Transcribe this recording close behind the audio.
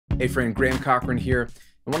Hey friend, Graham Cochrane here.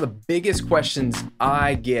 And one of the biggest questions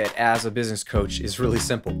I get as a business coach is really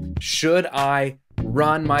simple. Should I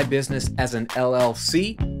run my business as an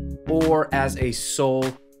LLC or as a sole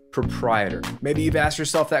proprietor? Maybe you've asked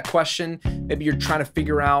yourself that question. Maybe you're trying to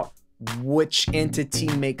figure out which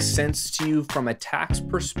entity makes sense to you from a tax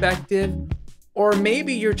perspective. Or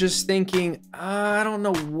maybe you're just thinking, I don't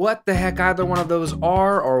know what the heck either one of those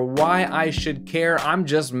are or why I should care. I'm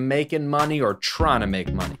just making money or trying to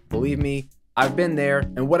make money. Believe me, I've been there.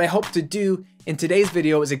 And what I hope to do in today's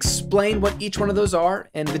video is explain what each one of those are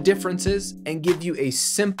and the differences and give you a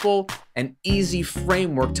simple and easy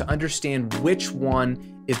framework to understand which one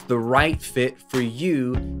is the right fit for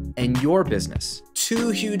you and your business.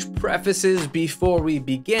 Two huge prefaces before we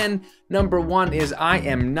begin. Number one is I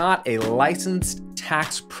am not a licensed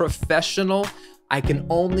tax professional. I can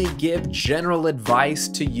only give general advice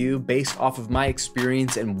to you based off of my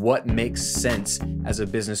experience and what makes sense as a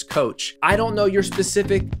business coach. I don't know your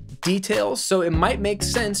specific details, so it might make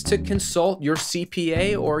sense to consult your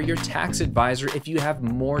CPA or your tax advisor if you have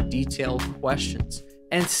more detailed questions.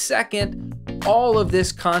 And second, all of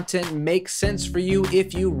this content makes sense for you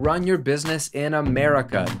if you run your business in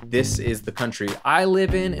America. This is the country I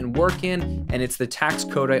live in and work in, and it's the tax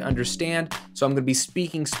code I understand. So I'm going to be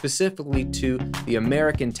speaking specifically to the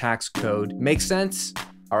American tax code. Make sense?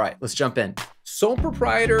 All right, let's jump in. Sole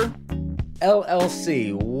proprietor,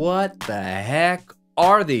 LLC. What the heck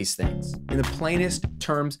are these things? In the plainest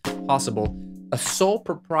terms possible, a sole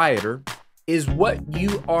proprietor is what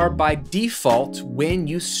you are by default when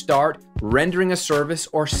you start rendering a service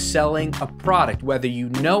or selling a product. Whether you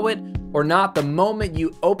know it or not, the moment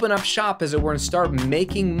you open up shop, as it were, and start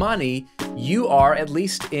making money, you are, at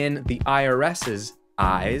least in the IRS's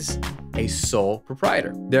eyes, a sole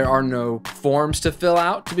proprietor. There are no forms to fill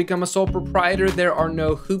out to become a sole proprietor. There are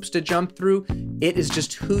no hoops to jump through. It is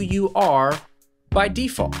just who you are by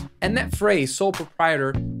default. And that phrase, sole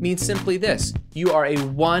proprietor, means simply this: you are a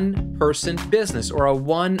one-person business or a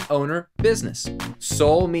one-owner business.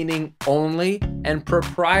 Sole meaning only, and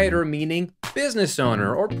proprietor meaning business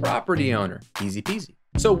owner or property owner. Easy peasy.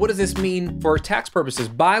 So what does this mean for tax purposes?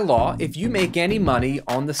 By law, if you make any money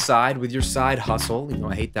on the side with your side hustle,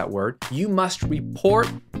 I hate that word, you must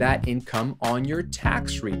report that income on your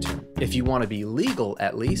tax return. If you want to be legal,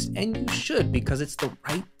 at least, and you should, because it's the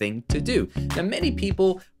right thing to do. Now, many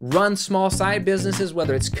people run small side businesses,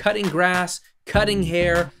 whether it's cutting grass, cutting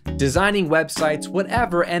hair, designing websites,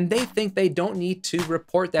 whatever, and they think they don't need to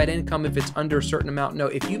report that income if it's under a certain amount. No,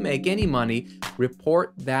 if you make any money,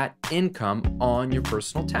 report that income on your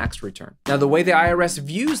personal tax return. Now, the way the IRS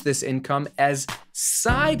views this income as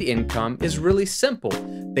side income is really simple.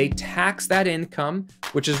 They tax that income,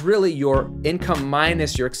 which is really your income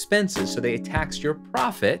minus your expenses. So they tax your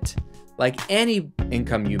profit, like any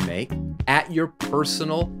income you make, at your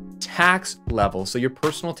personal tax level. So your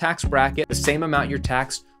personal tax bracket, the same amount you're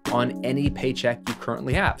taxed on any paycheck you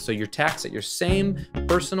currently have. So you're taxed at your same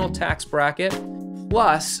personal tax bracket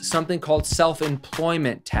plus something called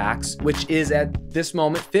self-employment tax, which is at this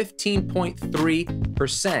moment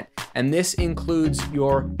 15.3%. And this includes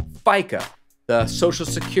your FICA, the Social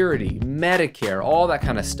Security, Medicare, all that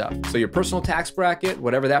kind of stuff. So your personal tax bracket,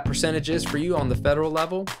 whatever that percentage is for you on the federal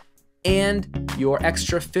level, and your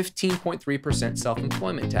extra 15.3%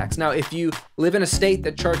 self-employment tax. Now, if you live in a state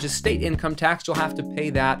that charges state income tax, you'll have to pay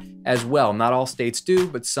that as well. Not all states do,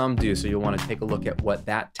 but some do. So you'll want to take a look at what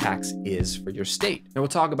that tax is for your state. And we'll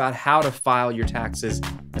talk about how to file your taxes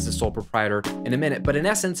as a sole proprietor in a minute. But in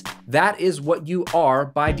essence, that is what you are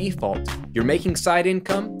by default. You're making side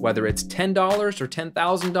income, whether it's $10 or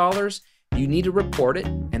 $10,000, you need to report it,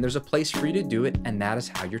 and there's a place for you to do it, and that is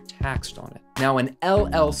how you're taxed on it. Now, an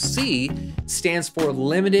LLC stands for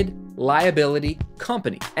Limited Liability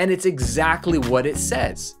Company, and it's exactly what it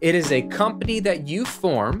says. It is a company that you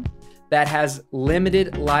form that has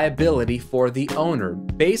limited liability for the owner.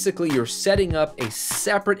 Basically, you're setting up a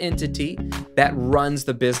separate entity that runs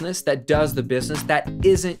the business, that does the business, that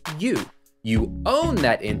isn't you. You own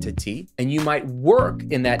that entity and you might work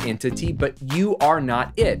in that entity, but you are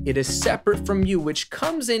not it. It is separate from you, which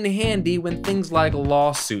comes in handy when things like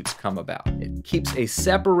lawsuits come about. It keeps a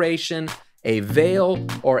separation, a veil,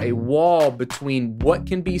 or a wall between what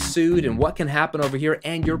can be sued and what can happen over here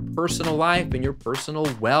and your personal life and your personal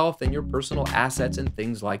wealth and your personal assets and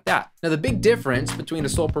things like that. Now, the big difference between a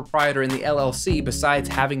sole proprietor and the LLC, besides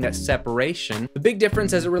having that separation, the big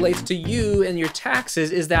difference as it relates to you and your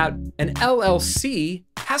taxes is that an LLC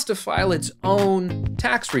has to file its own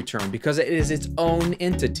tax return because it is its own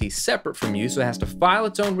entity separate from you. So it has to file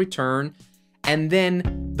its own return And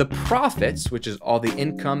then the profits, which is all the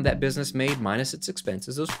income that business made minus its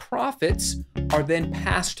expenses, those profits are then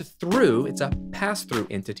passed through. It's a pass-through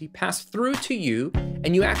entity, passed through to you,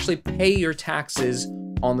 and you actually pay your taxes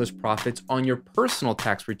on those profits on your personal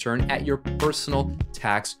tax return at your personal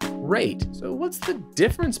tax rate. So what's the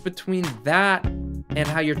difference between that and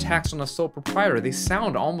how you're taxed on a sole proprietor? They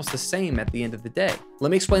sound almost the same at the end of the day.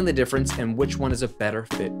 Let me explain the difference and which one is a better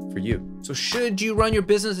fit for you. So should you run your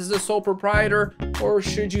business as a sole proprietor or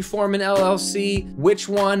should you form an LLC? Which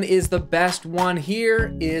one is the best one?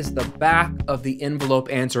 Here is the back of the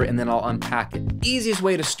envelope answer, and then I'll unpack it. Easiest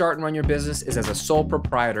way to start and run your business is as a sole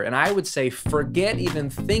proprietor. And I would say forget even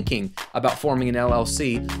thinking about forming an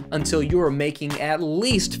LLC until you are making at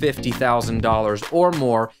least $50,000 or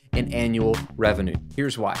more in annual revenue.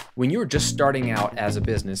 Here's why. When you're just starting out as a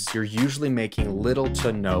business, you're usually making little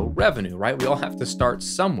to no revenue, right? We all have to start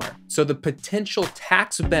somewhere. So the potential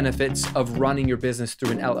tax benefits of running your business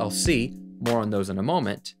through an LLC, more on those in a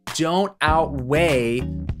moment, don't outweigh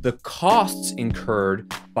the costs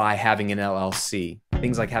incurred by having an LLC.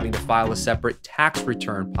 Things like having to file a separate tax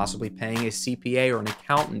return, possibly paying a CPA or an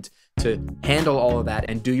accountant to handle all of that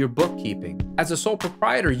and do your bookkeeping. As a sole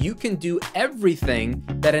proprietor, you can do everything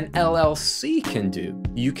that an LLC can do.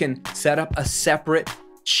 You can set up a separate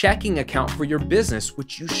checking account for your business,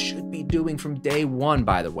 which you should be doing from day one,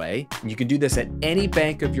 by the way. And you can do this at any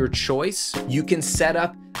bank of your choice. You can set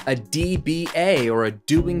up a DBA, or a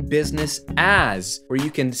doing business as, where you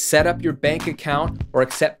can set up your bank account or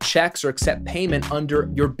accept checks or accept payment under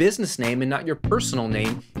your business name and not your personal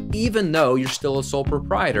name, even though you're still a sole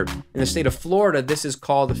proprietor. In the state of Florida, this is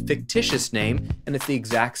called a fictitious name, and it's the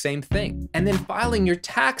exact same thing. And then filing your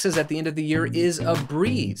taxes at the end of the year is a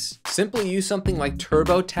breeze. Simply use something like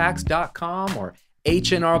turbotax.com or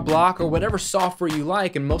H&R Block or whatever software you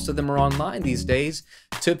like, and most of them are online these days,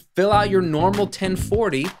 to fill out your normal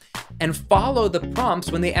 1040 and follow the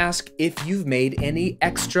prompts when they ask if you've made any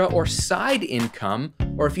extra or side income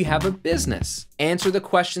or if you have a business. Answer the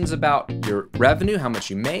questions about your revenue, how much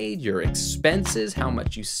you made, your expenses, how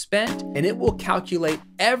much you spent, and it will calculate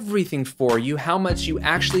everything for you, how much you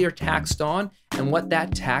actually are taxed on and what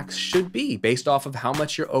that tax should be based off of how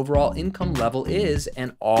much your overall income level is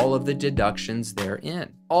and all of the deductions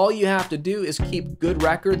therein. All you have to do is keep good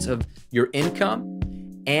records of your income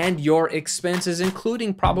and your expenses,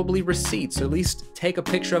 including probably receipts. At least take a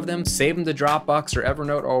picture of them, save them to Dropbox or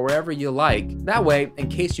Evernote or wherever you like. That way, in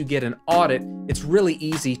case you get an audit, it's really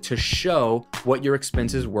easy to show what your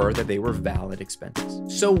expenses were, that they were valid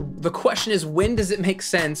expenses. So the question is, when does it make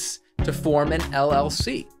sense to form an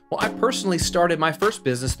LLC? Well, I personally started my first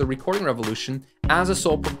business, The Recording Revolution, as a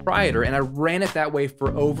sole proprietor, and I ran it that way for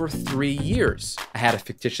over 3 years. I had a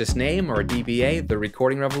fictitious name, or a DBA, The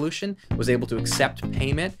Recording Revolution, was able to accept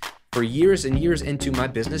payment for years and years into my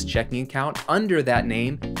business checking account under that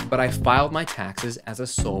name, but I filed my taxes as a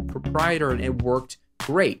sole proprietor, and it worked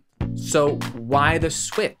great. So why the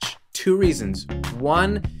switch? 2 reasons.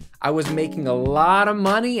 One, I was making a lot of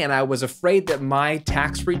money and I was afraid that my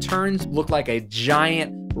tax returns looked like a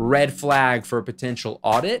giant red flag for a potential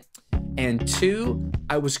audit. And 2,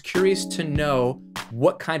 I was curious to know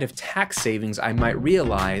what kind of tax savings I might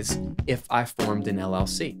realize if I formed an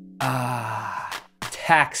LLC.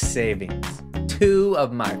 Tax savings. 2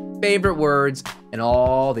 of my favorite words in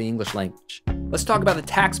all the English language. Let's talk about the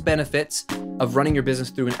tax benefits of running your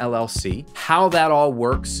business through an LLC, how that all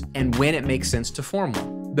works, and when it makes sense to form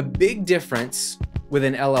one. The big difference with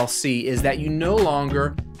an LLC is that you no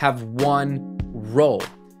longer have one role.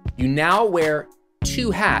 You now wear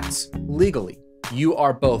 2 hats legally. You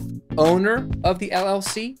are both owner of the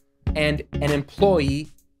LLC and an employee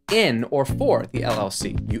in or for the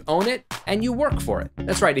LLC. You own it and you work for it.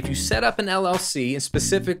 That's right, if you set up an LLC, and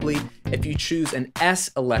specifically if you choose an S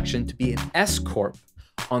election to be an S-corp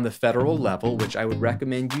on the federal level, which I would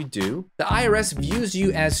recommend you do, the IRS views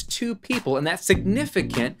you as 2 people, and that's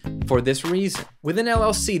significant for this reason. With an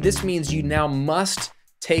LLC, this means you now must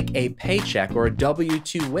take a paycheck or a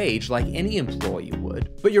W-2 wage like any employee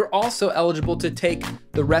would, but you're also eligible to take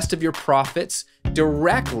the rest of your profits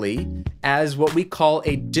directly as what we call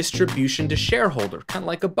a distribution to shareholder, kind of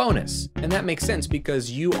like a bonus. And that makes sense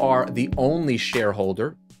because you are the only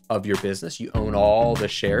shareholder of your business. You own all the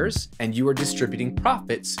shares and you are distributing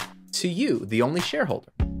profits to you, the only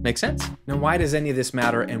shareholder. Make sense? Now, why does any of this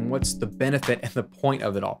matter and what's the benefit and the point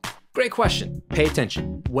of it all? Great question. Pay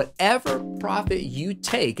attention. Whatever profit you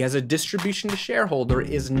take as a distribution to shareholder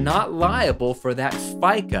is not liable for that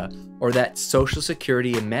FICA or that Social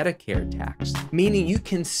Security and Medicare tax, meaning you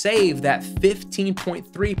can save that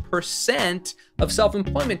 15.3% of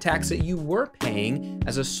self-employment tax that you were paying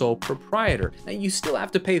as a sole proprietor. Now, you still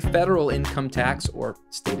have to pay federal income tax or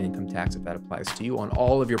state income tax if that applies to you on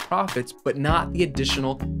all of your profits, but not the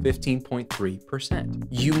additional 15.3%.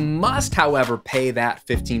 You must, however, pay that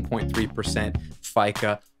 15.3%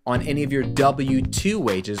 FICA on any of your W-2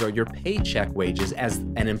 wages or your paycheck wages as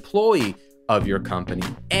an employee of your company.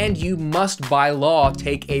 And you must, by law,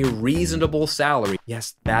 take a reasonable salary.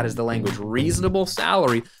 Yes, that is the language, reasonable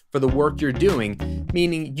salary for the work you're doing,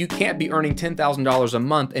 meaning you can't be earning $10,000 a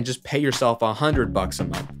month and just pay yourself $100 a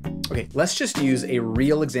month. Okay, let's just use a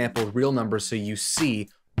real example, real numbers, so you see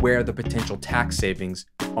where the potential tax savings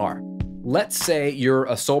are. Let's say you're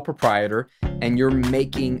a sole proprietor and you're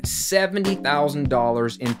making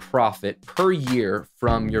 $70,000 in profit per year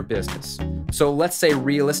from your business. So let's say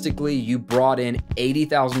realistically you brought in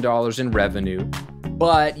 $80,000 in revenue,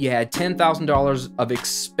 but you had $10,000 of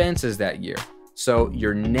expenses that year. So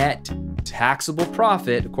your net taxable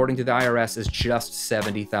profit, according to the IRS, is just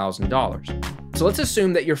 $70,000. So let's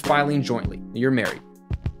assume that you're filing jointly, you're married.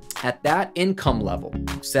 At that income level,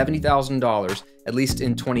 $70,000, at least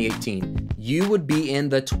in 2018, you would be in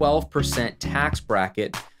the 12% tax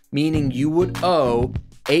bracket, meaning you would owe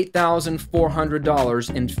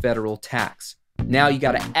 $8,400 in federal tax. Now you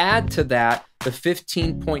got to add to that the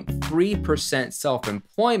 15.3%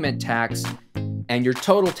 self-employment tax, and your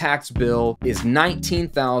total tax bill is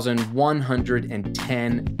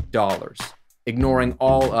 $19,110, ignoring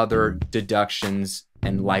all other deductions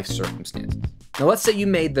and life circumstances. Now, let's say you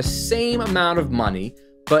made the same amount of money,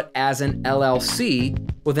 but as an LLC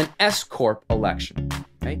with an s-corp election.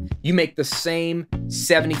 Okay? You make the same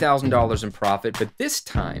 $70,000 in profit, but this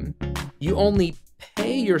time you only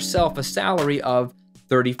pay yourself a salary of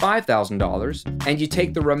 $35,000, and you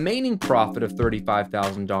take the remaining profit of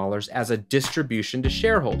 $35,000 as a distribution to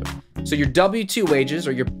shareholder. So your W-2 wages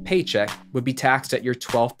or your paycheck would be taxed at your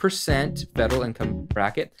 12% federal income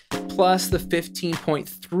bracket, plus the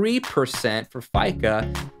 15.3% for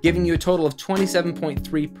FICA, giving you a total of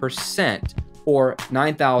 27.3%, or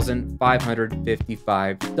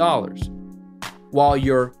 $9,555. While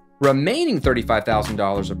your remaining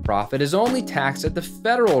 $35,000 of profit is only taxed at the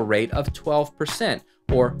federal rate of 12%,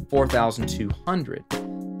 or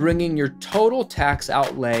 $4,200, bringing your total tax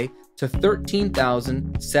outlay to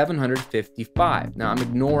 $13,755. Now, I'm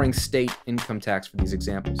ignoring state income tax for these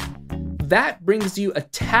examples. That brings you a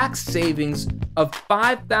tax savings of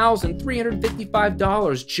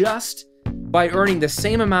 $5,355 just by earning the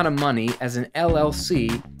same amount of money as an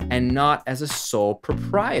LLC and not as a sole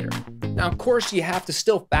proprietor. Now, of course, you have to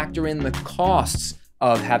still factor in the costs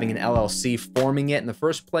of having an LLC, forming it in the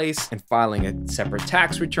first place, and filing a separate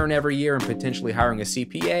tax return every year, and potentially hiring a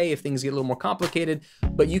CPA if things get a little more complicated.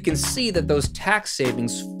 But you can see that those tax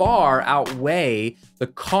savings far outweigh the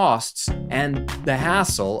costs and the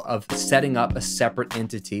hassle of setting up a separate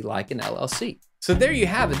entity like an LLC. So there you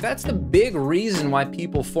have it. That's the big reason why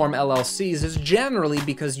people form LLCs, is generally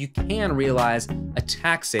because you can realize a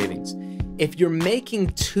tax savings. If you're making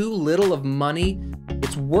too little of money,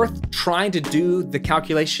 it's worth trying to do the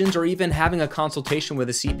calculations, or even having a consultation with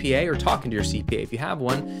a CPA or talking to your CPA if you have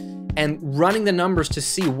one, and running the numbers to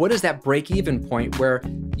see what is that break-even point where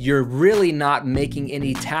you're really not making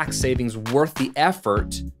any tax savings worth the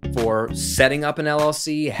effort for setting up an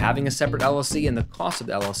LLC, having a separate LLC, and the cost of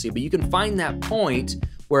the LLC. But you can find that point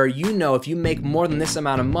where you know if you make more than this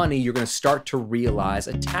amount of money, you're going to start to realize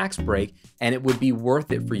a tax break, and it would be worth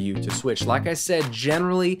it for you to switch. Like I said,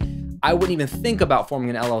 generally, I wouldn't even think about forming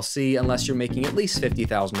an LLC unless you're making at least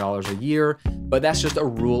 $50,000 a year, but that's just a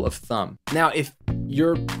rule of thumb. Now, if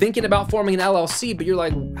you're thinking about forming an LLC, but you're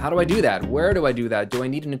like, how do I do that? Where do I do that? Do I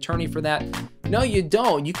need an attorney for that? No, you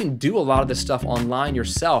don't. You can do a lot of this stuff online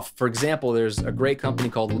yourself. For example, there's a great company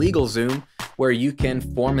called LegalZoom where you can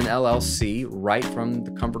form an LLC right from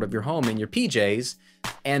the comfort of your home in your PJs,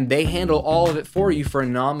 and they handle all of it for you for a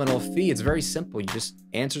nominal fee. It's very simple. You just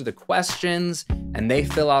answer the questions, and they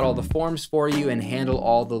fill out all the forms for you and handle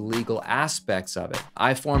all the legal aspects of it.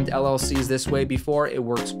 I formed LLCs this way before. It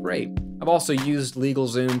works great. I've also used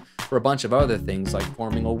LegalZoom for a bunch of other things like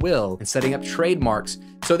forming a will and setting up trademarks.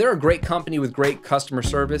 So they're a great company with great customer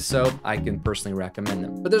service, so I can personally recommend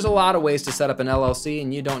them. But there's a lot of ways to set up an LLC,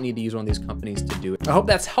 and you don't need to use one of these companies to do it. I hope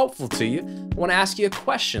that's helpful to you. I want to ask you a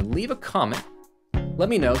question. Leave a comment. Let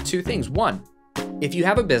me know two things. One, if you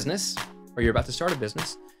have a business or you're about to start a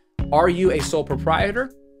business, are you a sole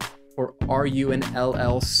proprietor or are you an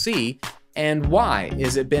LLC? And why?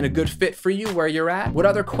 Has it been a good fit for you where you're at? What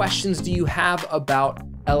other questions do you have about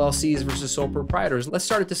LLCs versus sole proprietors? Let's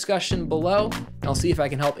start a discussion below, and I'll see if I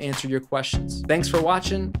can help answer your questions. Thanks for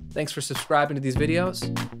watching. Thanks for subscribing to these videos.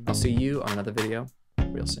 I'll see you on another video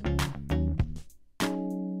real soon.